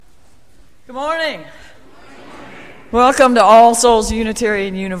Good morning. Welcome to All Souls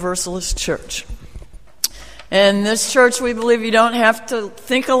Unitarian Universalist Church. In this church, we believe you don't have to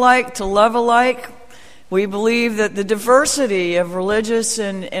think alike to love alike. We believe that the diversity of religious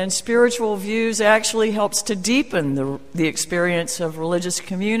and spiritual views actually helps to deepen the experience of religious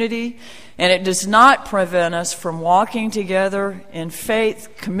community, and it does not prevent us from walking together in faith,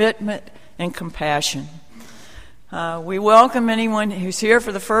 commitment, and compassion. We welcome anyone who's here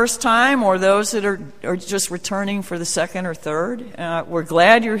for the first time or those that are just returning for the second or third. We're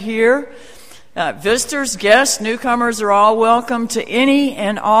glad you're here. Visitors, guests, newcomers are all welcome to any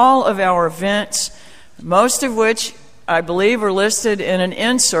and all of our events, most of which I believe are listed in an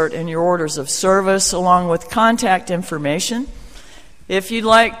insert in your orders of service along with contact information. If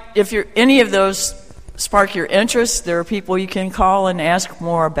any of those spark your interest, there are people you can call and ask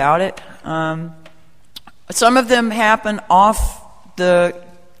more about it. Some of them happen off the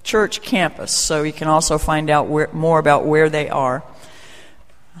church campus, so you can also find out more about where they are.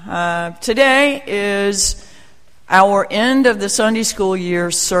 Today is our end of the Sunday school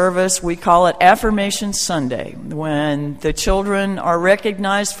year service. We call it Affirmation Sunday, when the children are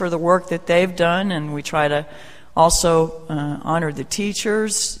recognized for the work that they've done, and we try to also honor the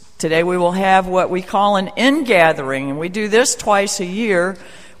teachers. Today we will have what we call an in-gathering, and we do this twice a year,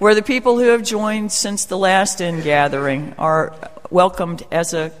 where the people who have joined since the last in-gathering are welcomed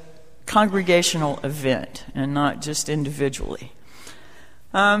as a congregational event and not just individually.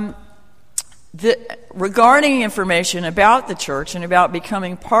 Regarding information about the church and about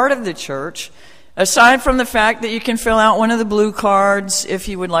becoming part of the church, aside from the fact that you can fill out one of the blue cards if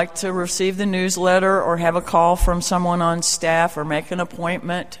you would like to receive the newsletter or have a call from someone on staff or make an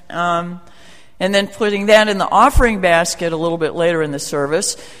appointment, and then putting that in the offering basket a little bit later in the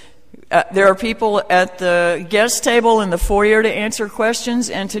service. There are people at the guest table in the foyer to answer questions,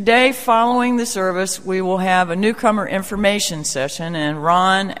 and today, following the service, we will have a newcomer information session, and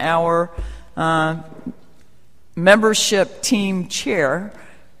Ron, our membership team chair,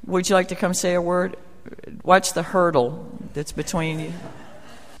 would you like to come say a word? Watch the hurdle that's between you.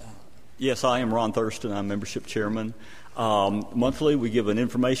 Yes, I am Ron Thurston. I'm membership chairman. Monthly, we give an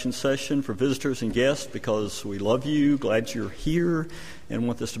information session for visitors and guests because we love you, glad you're here, and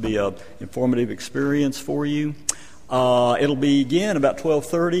want this to be an informative experience for you. It'll begin about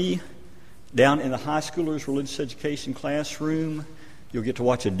 12:30 down in the high schoolers' religious education classroom. You'll get to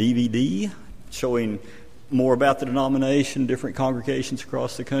watch a DVD showing more about the denomination, different congregations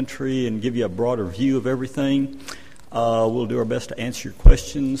across the country, and give you a broader view of everything. We'll do our best to answer your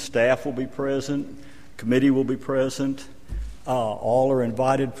questions. Staff will be present. Committee will be present. All are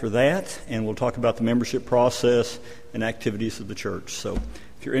invited for that, and we'll talk about the membership process and activities of the church. So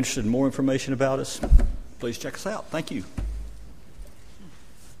if you're interested in more information about us, please check us out. Thank you.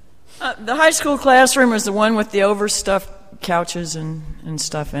 The high school classroom is the one with the overstuffed couches and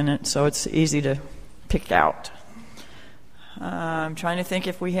stuff in it, so it's easy to pick out. I'm trying to think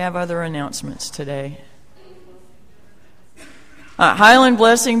if we have other announcements today. Highland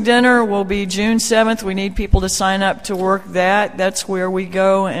Blessing Dinner will be June 7th. We need people to sign up to work that. That's where we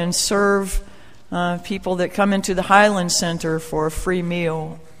go and serve people that come into the Highland Center for a free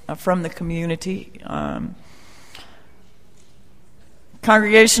meal from the community.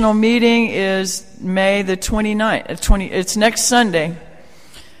 Congregational meeting is May the 29th. It's next Sunday,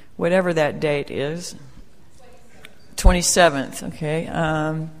 whatever that date is. 27th, okay.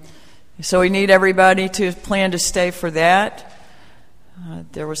 So we need everybody to plan to stay for that.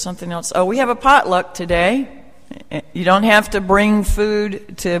 There was something else. Oh, we have a potluck today. You don't have to bring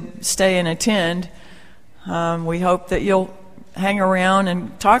food to stay and attend. We hope that you'll hang around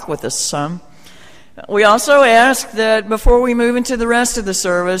and talk with us some. We also ask that before we move into the rest of the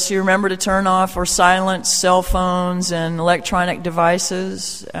service, you remember to turn off or silence cell phones and electronic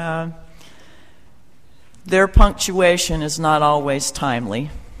devices. Their punctuation is not always timely.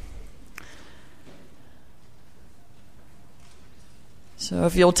 So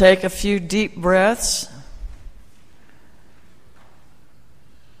if you'll take a few deep breaths.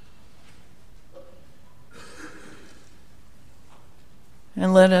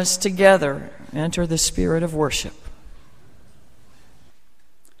 And let us together enter the spirit of worship.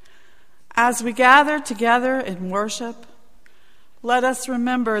 As we gather together in worship, let us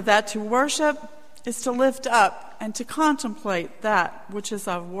remember that to worship is to lift up and to contemplate that which is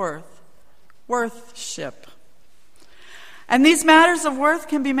of worthship. And these matters of worth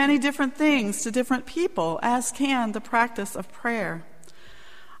can be many different things to different people, as can the practice of prayer.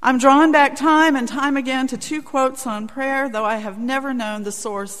 I'm drawn back time and time again to two quotes on prayer, though I have never known the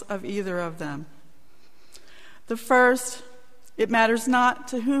source of either of them. The first, "It matters not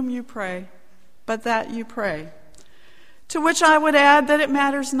to whom you pray, but that you pray. To which I would add that it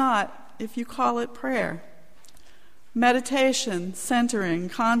matters not if you call it prayer. Meditation, centering,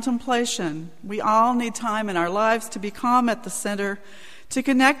 contemplation. We all need time in our lives to be calm at the center, to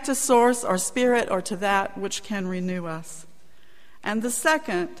connect to source or spirit or to that which can renew us. And the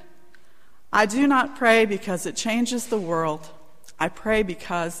second, I do not pray because it changes the world. I pray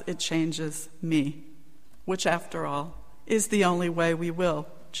because it changes me, which after all is the only way we will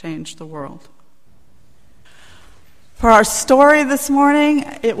change the world. For our story this morning,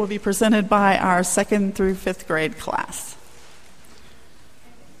 it will be presented by our 2nd through 5th grade class.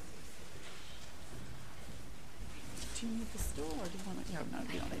 Do you need the stool or do you want to? No,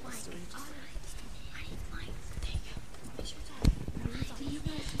 you don't need the stool.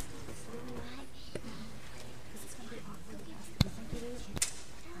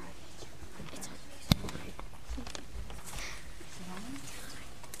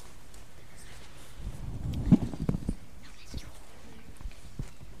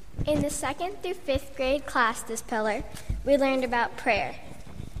 In the 2nd through 5th grade class this pillar, we learned about prayer.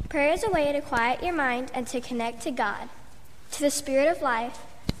 Prayer is a way to quiet your mind and to connect to God, to the spirit of life,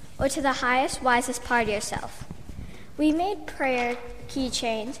 or to the highest, wisest part of yourself. We made prayer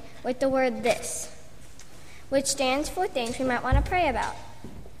keychains with the word "this," which stands for things we might want to pray about: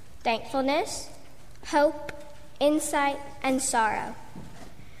 thankfulness, hope, insight, and sorrow.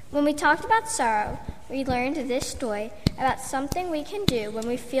 When we talked about sorrow, we learned this story about something we can do when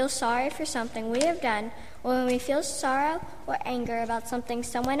we feel sorry for something we have done, or when we feel sorrow or anger about something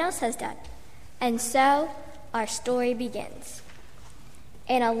someone else has done. And so, our story begins.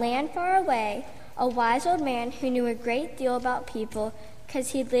 In a land far away, a wise old man who knew a great deal about people because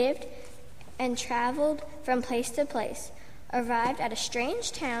he lived and traveled from place to place, arrived at a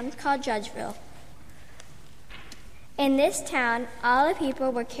strange town called Judgeville. In this town, all the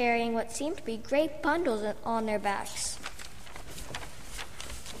people were carrying what seemed to be great bundles on their backs.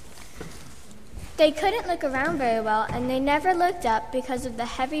 They couldn't look around very well, and they never looked up because of the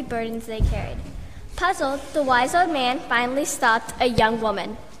heavy burdens they carried. Puzzled, the wise old man finally stopped a young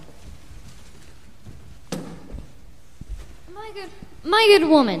woman. My good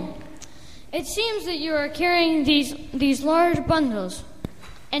woman, it seems that you are carrying these large bundles,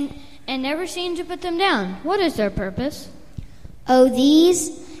 and never seem to put them down. What is their purpose? Oh,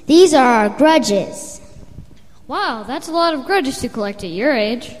 these are our grudges. Wow, that's a lot of grudges to collect at your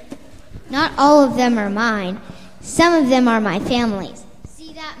age. Not all of them are mine. Some of them are my family's.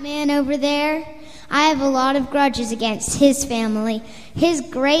 See that man over there? I have a lot of grudges against his family. His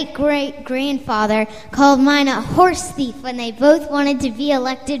great-great-grandfather called mine a horse thief when they both wanted to be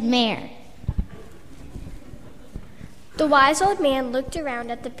elected mayor. The wise old man looked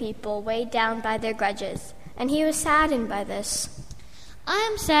around at the people weighed down by their grudges, and he was saddened by this. I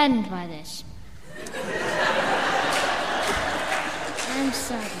am saddened by this. I'm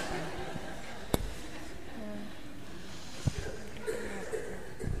saddened.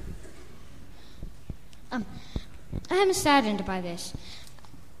 I am saddened by this.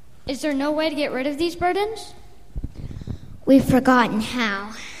 Is there no way to get rid of these burdens? We've forgotten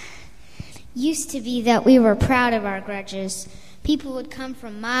how. Used to be that we were proud of our grudges. People would come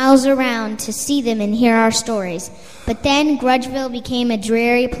from miles around to see them and hear our stories. But then Grudgeville became a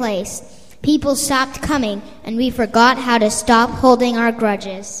dreary place. People stopped coming, and we forgot how to stop holding our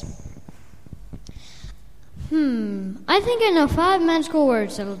grudges. I think I know 5 magical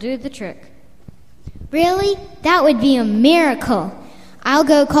words that'll do the trick. Really? That would be a miracle. I'll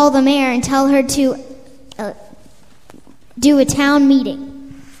go call the mayor and tell her to do a town meeting.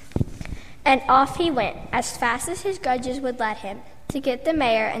 And off he went, as fast as his grudges would let him, to get the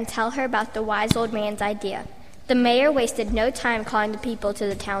mayor and tell her about the wise old man's idea. The mayor wasted no time calling the people to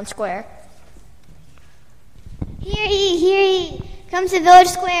the town square. Hear ye, hear ye. Come to Village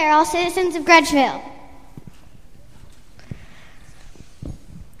Square, all citizens of Grudgeville.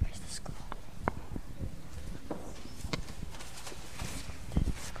 Where's the school?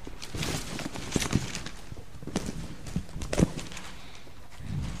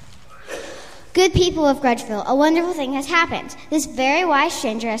 Good people of Grudgeville, a wonderful thing has happened. This very wise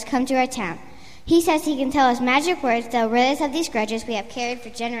stranger has come to our town. He says he can tell us magic words that will rid us of these grudges we have carried for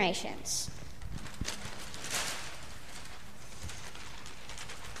generations.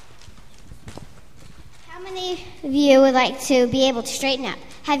 How many of you would like to be able to straighten up,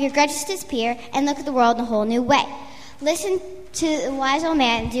 have your grudges disappear, and look at the world in a whole new way? Listen to the wise old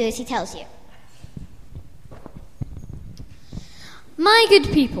man and do as he tells you. My good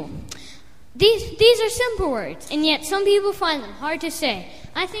people, these are simple words, and yet some people find them hard to say.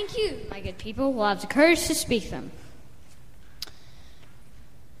 I think you, my good people, will have the courage to speak them.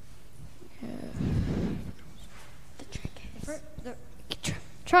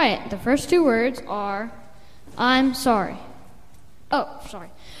 Try it. The first two words are, I'm sorry. Oh, sorry.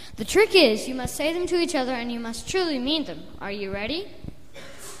 The trick is you must say them to each other and you must truly mean them. Are you ready?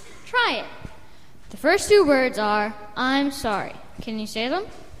 Try it. The first two words are, I'm sorry. Can you say them?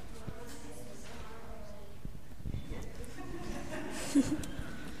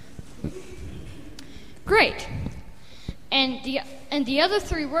 Great. And the other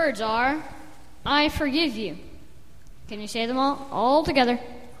three words are, I forgive you. Can you say them all together?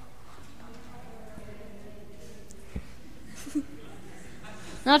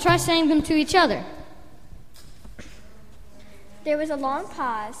 Now try saying them to each other. There was a long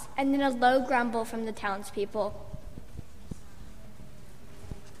pause and then a low grumble from the townspeople.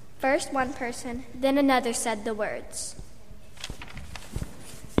 First one person, then another said the words.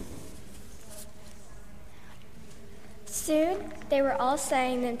 Soon they were all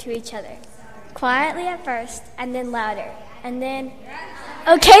saying them to each other, quietly at first and then louder, and then,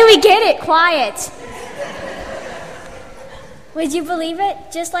 okay, we get it, quiet. Would you believe it?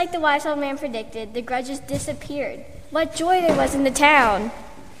 Just like the wise old man predicted, the grudges disappeared. What joy there was in the town.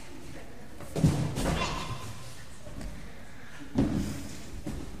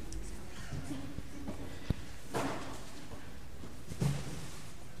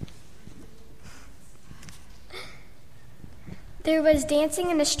 There was dancing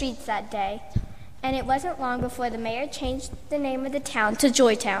in the streets that day, and it wasn't long before the mayor changed the name of the town to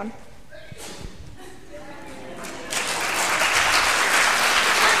Joytown.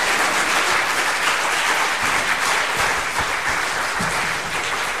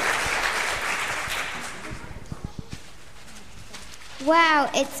 Wow,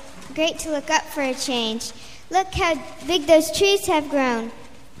 it's great to look up for a change. Look how big those trees have grown.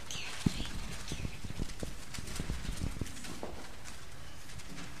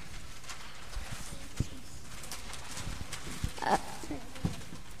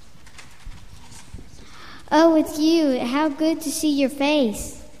 Oh, it's you. How good to see your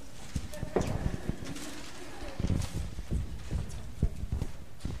face.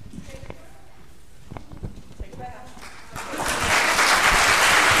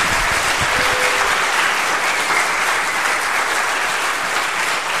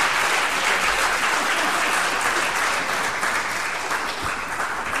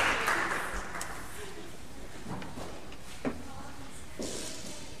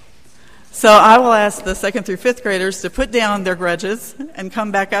 So I will ask the 2nd through 5th graders to put down their grudges and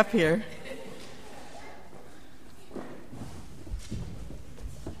come back up here.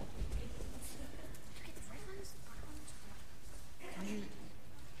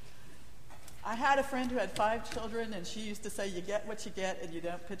 I had a friend who had 5 children, and she used to say, you get what you get and you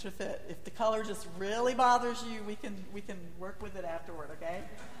don't pitch a fit. If the color just really bothers you, we can work with it afterward, okay?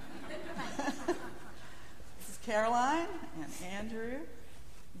 This is Caroline and Andrew,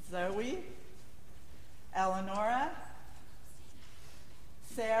 Zoe, Eleonora,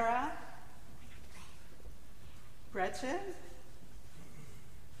 Sarah, Gretchen,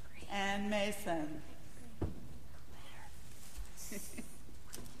 and Mason.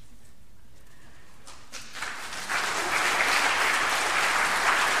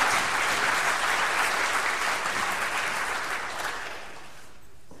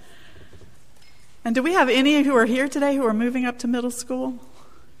 And do we have any who are here today who are moving up to middle school?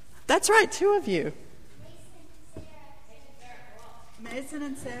 That's right, 2 of you. Mason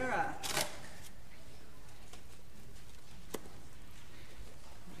and Sarah.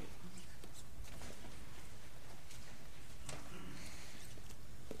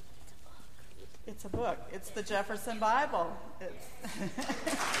 It's a book. It's the Jefferson Bible.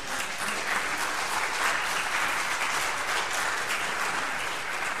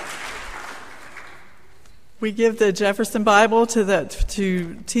 We give the Jefferson Bible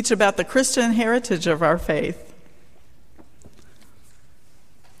to teach about the Christian heritage of our faith.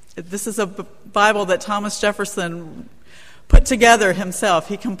 This is a Bible that Thomas Jefferson put together himself.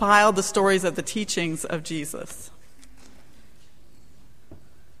 He compiled the stories of the teachings of Jesus.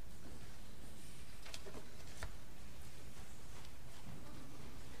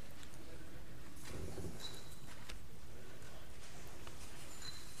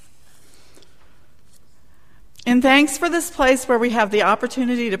 In thanks for this place where we have the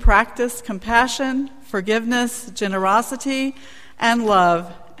opportunity to practice compassion, forgiveness, generosity, and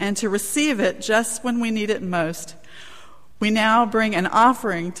love, and to receive it just when we need it most, we now bring an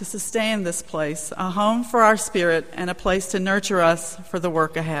offering to sustain this place, a home for our spirit and a place to nurture us for the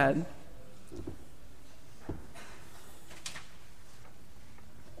work ahead.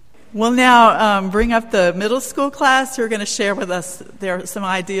 We'll now bring up the middle school class who are going to share with us some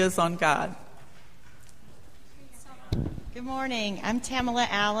ideas on God. Good morning. I'm Tamala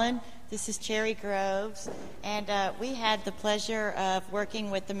Allen. This is Cherry Groves. And we had the pleasure of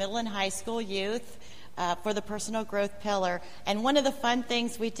working with the middle and high school youth for the personal growth pillar. And one of the fun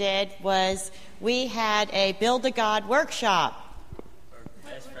things we did was we had a Build a God workshop. Where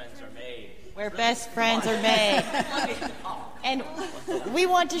best friends are made. Where best friends are made. And we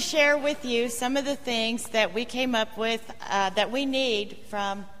want to share with you some of the things that we came up with that we need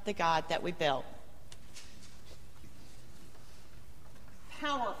from the God that we built.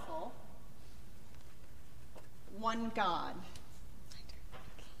 Powerful, one God.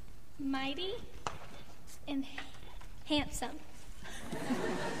 Mighty and handsome.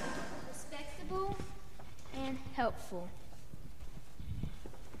 Respectable and helpful.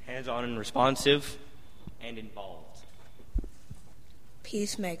 Hands-on and responsive and involved.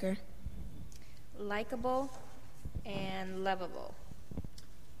 Peacemaker. Likeable and lovable.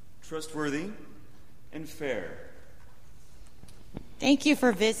 Trustworthy and fair. Thank you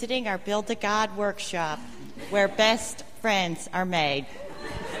for visiting our Build a God workshop, where best friends are made.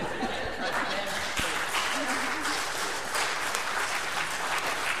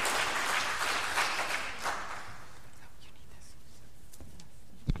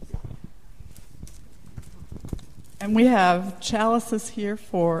 And we have chalices here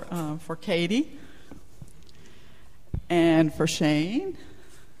for Katie and for Shane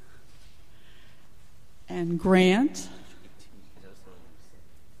and Grant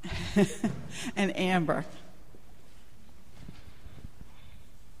and Amber.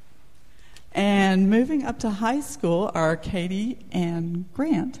 And moving up to high school are Katie and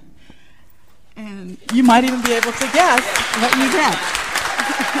Grant. And you might even be able to guess what you get.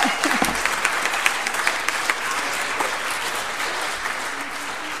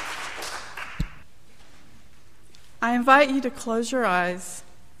 I invite you to close your eyes,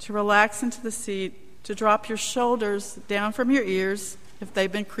 to relax into the seat, to drop your shoulders down from your ears if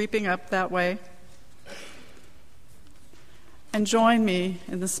they've been creeping up that way, and join me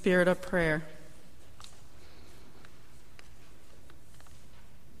in the spirit of prayer.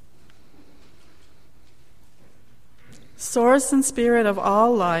 Source and spirit of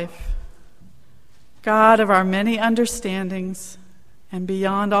all life, God of our many understandings and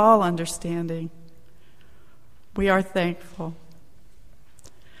beyond all understanding, we are thankful.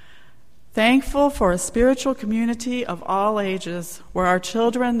 Thankful for a spiritual community of all ages where our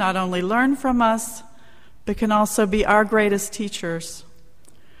children not only learn from us, but can also be our greatest teachers.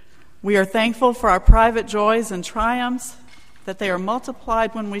 We are thankful for our private joys and triumphs, that they are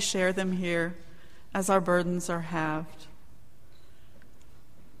multiplied when we share them here, as our burdens are halved.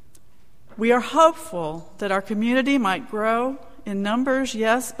 We are hopeful that our community might grow in numbers,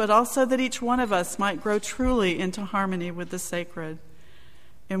 yes, but also that each one of us might grow truly into harmony with the sacred,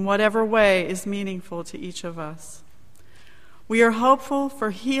 in whatever way is meaningful to each of us. We are hopeful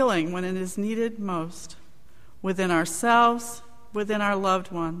for healing when it is needed most, within ourselves, within our loved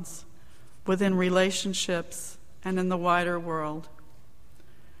ones, within relationships, and in the wider world.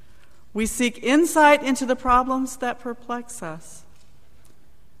 We seek insight into the problems that perplex us.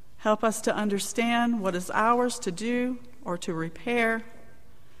 Help us to understand what is ours to do or to repair,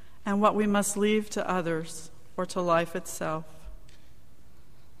 and what we must leave to others or to life itself.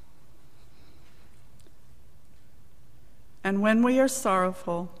 And when we are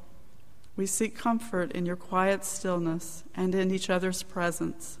sorrowful, we seek comfort in your quiet stillness and in each other's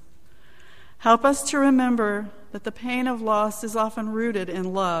presence. Help us to remember that the pain of loss is often rooted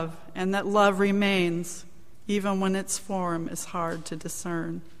in love, and that love remains even when its form is hard to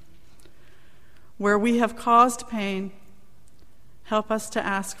discern. Where we have caused pain, help us to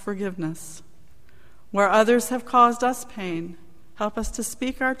ask forgiveness. Where others have caused us pain, help us to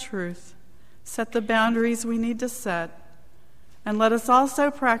speak our truth, set the boundaries we need to set, and let us also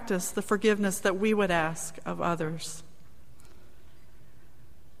practice the forgiveness that we would ask of others.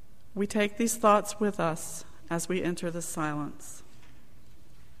 We take these thoughts with us as we enter the silence.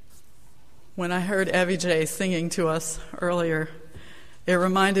 When I heard Evie J singing to us earlier, it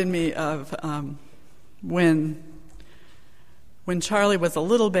reminded me of when Charlie was a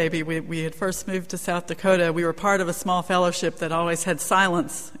little baby. We had first moved to South Dakota. We were part of a small fellowship that always had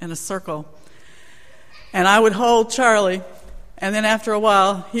silence in a circle. And I would hold Charlie, and then after a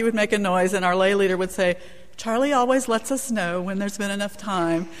while, he would make a noise, and our lay leader would say, "Charlie always lets us know when there's been enough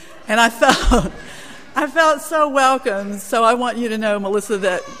time." And I felt so welcome. So I want you to know, Melissa,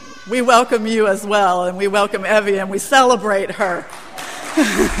 that we welcome you as well, and we welcome Evie, and we celebrate her.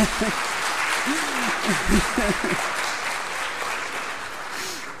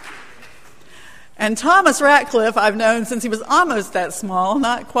 And Thomas Ratcliffe I've known since he was almost that small,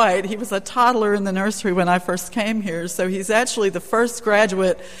 not quite. He was a toddler in the nursery when I first came here, so he's actually the first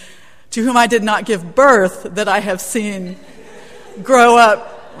graduate to whom I did not give birth that I have seen grow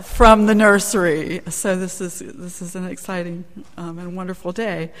up from the nursery. So this is an exciting and wonderful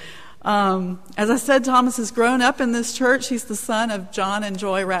day. As I said, Thomas has grown up in this church. He's the son of John and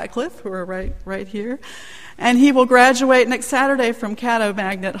Joy Ratcliffe, who are right here. And he will graduate next Saturday from Caddo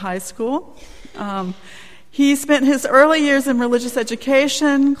Magnet High School. He spent his early years in religious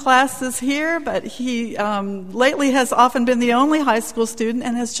education classes here, but he lately has often been the only high school student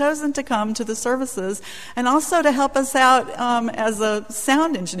and has chosen to come to the services and also to help us out as a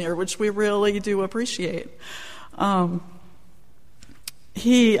sound engineer, which we really do appreciate.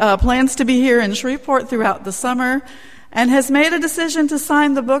 He plans to be here in Shreveport throughout the summer and has made a decision to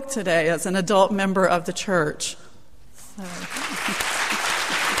sign the book today as an adult member of the church. So,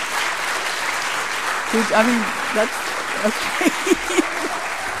 that's okay.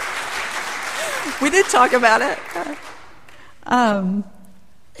 We did talk about it.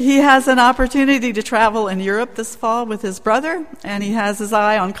 He has an opportunity to travel in Europe this fall with his brother, and he has his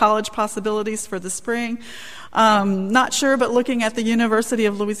eye on college possibilities for the spring. Not sure, but looking at the University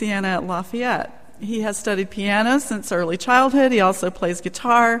of Louisiana at Lafayette. He has studied piano since early childhood. He also plays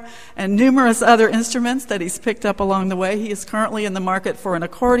guitar and numerous other instruments that he's picked up along the way. He is currently in the market for an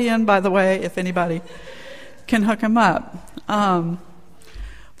accordion, by the way, if anybody can hook him up.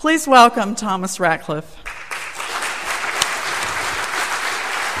 Please welcome Thomas Ratcliffe.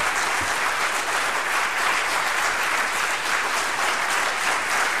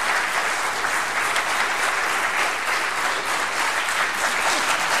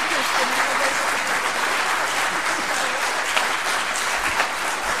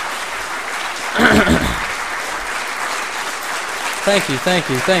 Thank you.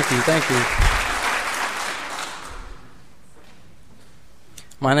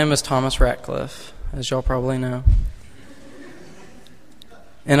 My name is Thomas Ratcliffe, as y'all probably know.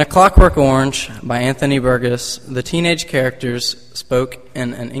 In A Clockwork Orange by Anthony Burgess, the teenage characters spoke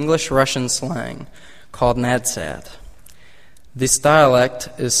in an English-Russian slang called nadsat. This dialect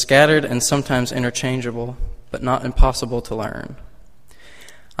is scattered and sometimes interchangeable, but not impossible to learn.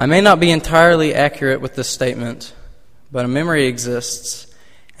 I may not be entirely accurate with this statement, but a memory exists,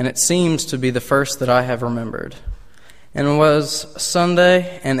 and it seems to be the first that I have remembered. And it was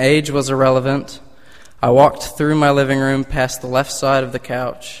Sunday, and age was irrelevant. I walked through my living room past the left side of the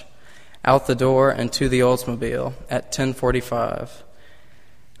couch, out the door and to the Oldsmobile at 10:45,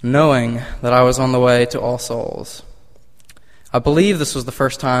 knowing that I was on the way to All Souls. I believe this was the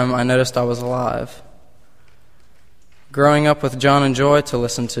first time I noticed I was alive. Growing up with John and Joy to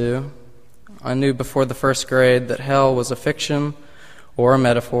listen to, I knew before the first grade that hell was a fiction or a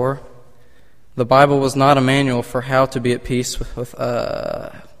metaphor. The Bible was not a manual for how to be at peace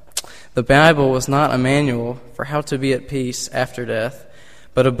The Bible was not a manual for how to be at peace after death,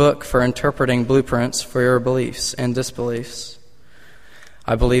 but a book for interpreting blueprints for your beliefs and disbeliefs.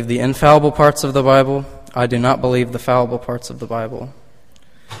 I believe the infallible parts of the Bible. I do not believe the fallible parts of the Bible.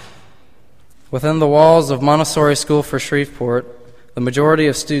 Within the walls of Montessori School for Shreveport, the majority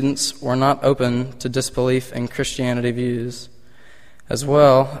of students were not open to disbelief in Christianity views. As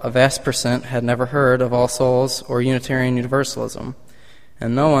well, a vast percent had never heard of All Souls or Unitarian Universalism,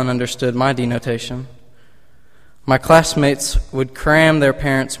 and no one understood my denotation. My classmates would cram their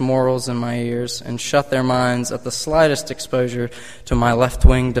parents' morals in my ears and shut their minds at the slightest exposure to my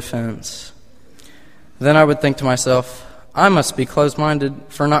left-wing defense. Then I would think to myself, I must be closed-minded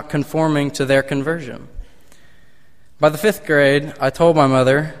for not conforming to their conversion. By the 5th grade, I told my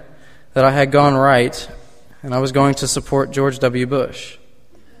mother that I had gone right and I was going to support George W. Bush.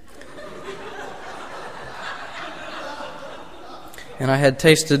 And I had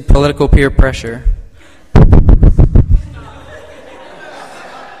tasted political peer pressure.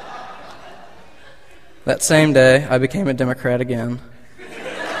 That same day, I became a Democrat again.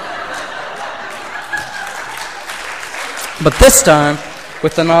 But this time,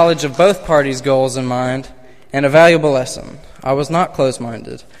 with the knowledge of both parties' goals in mind, and a valuable lesson. I was not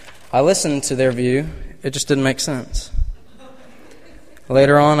closed-minded. I listened to their view. It just didn't make sense.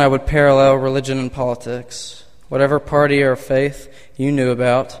 Later on, I would parallel religion and politics. Whatever party or faith you knew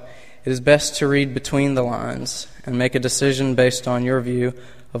about, it is best to read between the lines and make a decision based on your view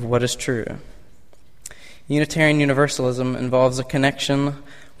of what is true. Unitarian Universalism involves a connection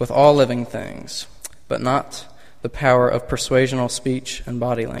with all living things, but not the power of persuasional speech and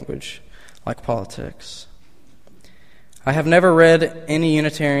body language, like politics. I have never read any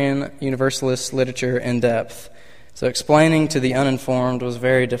Unitarian Universalist literature in depth, so explaining to the uninformed was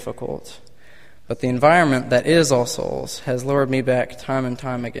very difficult. But the environment that is All Souls has lured me back time and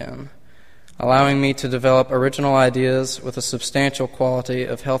time again, allowing me to develop original ideas with a substantial quality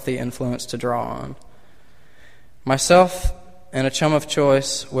of healthy influence to draw on. Myself and a chum of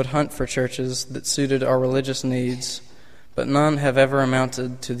choice would hunt for churches that suited our religious needs, but none have ever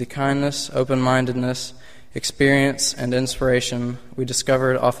amounted to the kindness, open-mindedness, experience, and inspiration we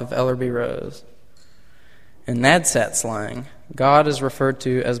discovered off of Ellerby Road. In NADSAT slang, God is referred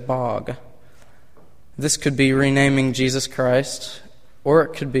to as Bog. This could be renaming Jesus Christ, or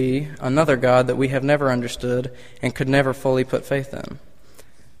it could be another God that we have never understood and could never fully put faith in.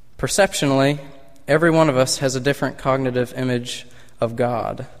 Perceptionally, every one of us has a different cognitive image of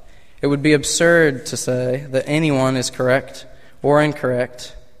God. It would be absurd to say that anyone is correct or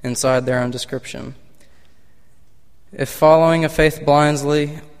incorrect inside their own description. If following a faith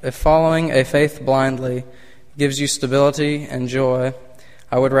blindly gives you stability and joy,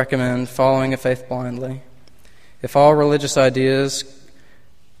 I would recommend following a faith blindly. If all religious ideas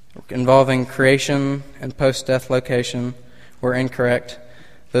involving creation and post-death location were incorrect,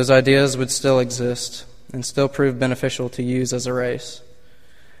 those ideas would still exist and still prove beneficial to use as a race.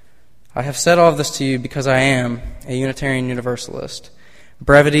 I have said all of this to you because I am a Unitarian Universalist.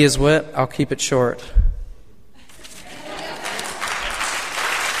 Brevity is wit, I'll keep it short.